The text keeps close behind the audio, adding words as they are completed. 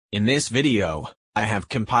In this video, I have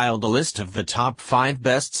compiled a list of the top 5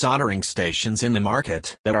 best soldering stations in the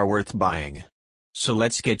market that are worth buying. So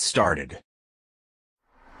let's get started.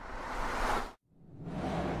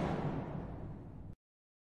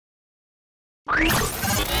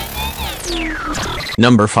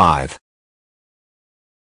 Number 5.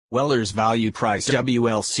 Weller's Value Price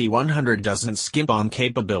WLC 100 doesn't skimp on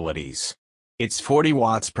capabilities. Its 40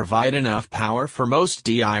 watts provide enough power for most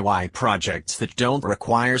DIY projects that don't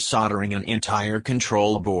require soldering an entire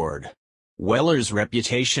control board. Weller's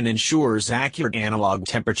reputation ensures accurate analog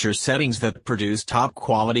temperature settings that produce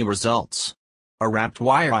top-quality results. A wrapped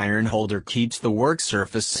wire iron holder keeps the work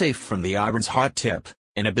surface safe from the iron's hot tip,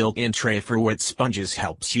 and a built-in tray for wet sponges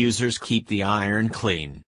helps users keep the iron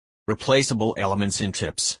clean. Replaceable elements and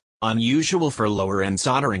tips, unusual for lower-end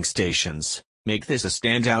soldering stations, make this a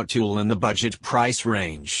standout tool in the budget price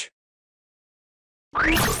range.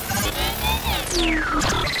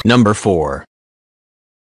 Number 4.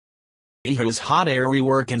 Yeehu's Hot Air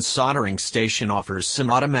Rework and Soldering Station offers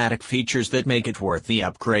some automatic features that make it worth the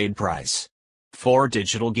upgrade price. 4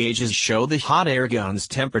 digital gauges show the hot air gun's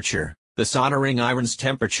temperature, the soldering iron's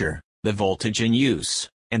temperature, the voltage in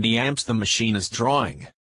use, and the amps the machine is drawing.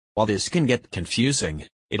 While this can get confusing,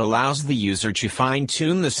 it allows the user to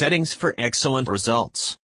fine-tune the settings for excellent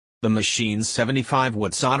results. The machine's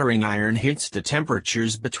 75-watt soldering iron hits the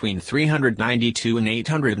temperatures between 392 and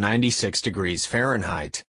 896 degrees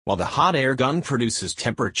Fahrenheit, while the hot air gun produces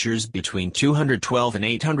temperatures between 212 and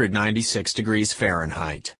 896 degrees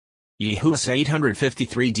Fahrenheit. Yeehu's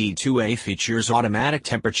 853D2A features automatic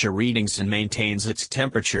temperature readings and maintains its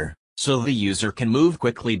temperature, so the user can move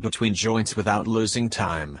quickly between joints without losing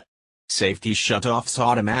time. Safety shutoffs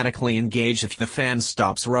automatically engage if the fan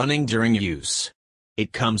stops running during use.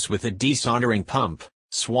 It comes with a desoldering pump,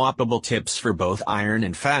 swappable tips for both iron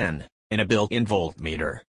and fan, and a built-in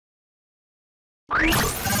voltmeter.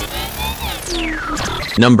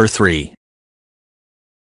 Number 3.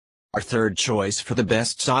 Our third choice for the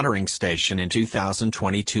best soldering station in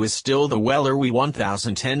 2022 is still the Weller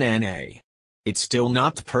W1010NA. It's still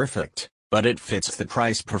not perfect, but it fits the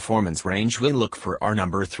price-performance range we look for our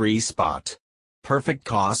number 3 spot. Perfect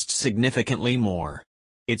costs significantly more.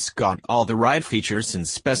 It's got all the right features and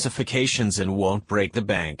specifications and won't break the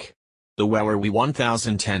bank. The Weller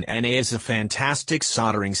W1010NA is a fantastic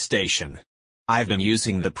soldering station. I've been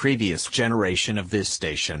using the previous generation of this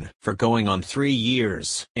station for going on 3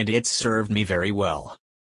 years, and it's served me very well.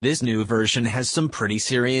 This new version has some pretty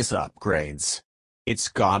serious upgrades. It's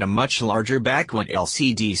got a much larger backlit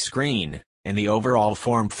LCD screen, and the overall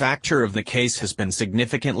form factor of the case has been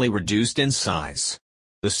significantly reduced in size.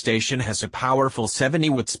 The station has a powerful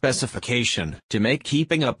 70-watt specification to make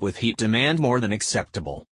keeping up with heat demand more than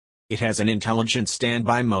acceptable. It has an intelligent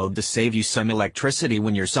standby mode to save you some electricity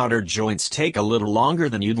when your soldered joints take a little longer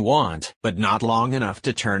than you'd want, but not long enough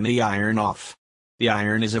to turn the iron off. The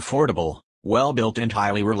iron is affordable, well-built and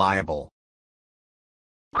highly reliable.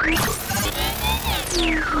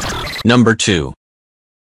 Number 2.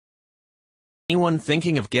 Anyone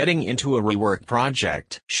thinking of getting into a rework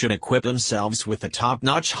project should equip themselves with a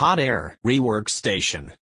top-notch hot air rework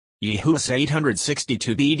station. Yeehu's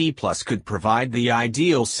 862BD Plus could provide the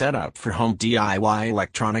ideal setup for home DIY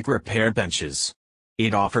electronic repair benches.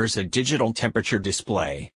 It offers a digital temperature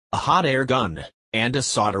display, a hot air gun, and a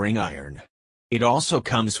soldering iron. It also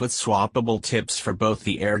comes with swappable tips for both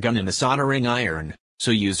the air gun and the soldering iron, so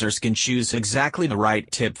users can choose exactly the right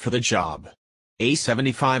tip for the job. A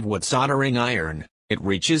 75-watt soldering iron, it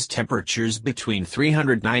reaches temperatures between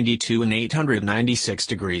 392 and 896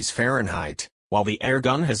 degrees Fahrenheit, while the air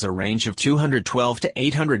gun has a range of 212 to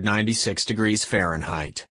 896 degrees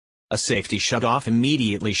Fahrenheit. A safety shutoff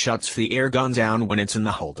immediately shuts the air gun down when it's in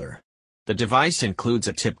the holder. The device includes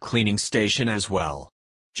a tip cleaning station as well.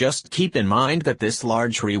 Just keep in mind that this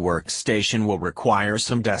large rework station will require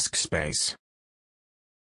some desk space.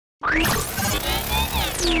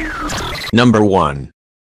 Number 1.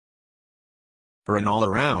 For an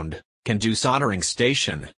all-around, can-do soldering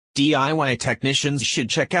station, DIY technicians should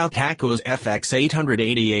check out Hakko's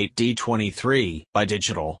FX888D23 by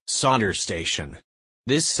Digital Solder Station.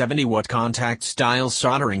 This 70-watt contact-style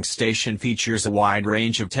soldering station features a wide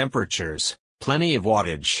range of temperatures, plenty of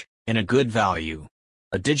wattage, and a good value.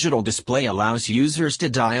 A digital display allows users to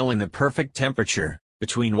dial in the perfect temperature,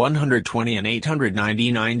 between 120 and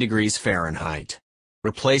 899 degrees Fahrenheit.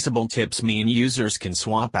 Replaceable tips mean users can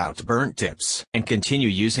swap out burnt tips and continue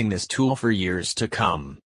using this tool for years to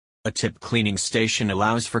come. A tip cleaning station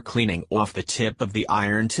allows for cleaning off the tip of the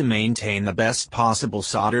iron to maintain the best possible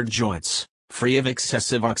soldered joints, free of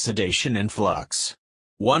excessive oxidation and flux.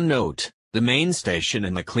 One note, The main station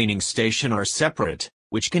and the cleaning station are separate,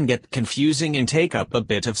 which can get confusing and take up a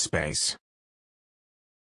bit of space.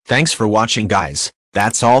 Thanks for watching, guys.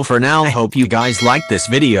 That's all for now. I hope you guys liked this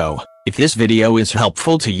video. If this video is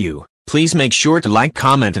helpful to you, please make sure to like,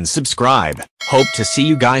 comment and subscribe. Hope to see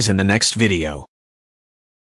you guys in the next video.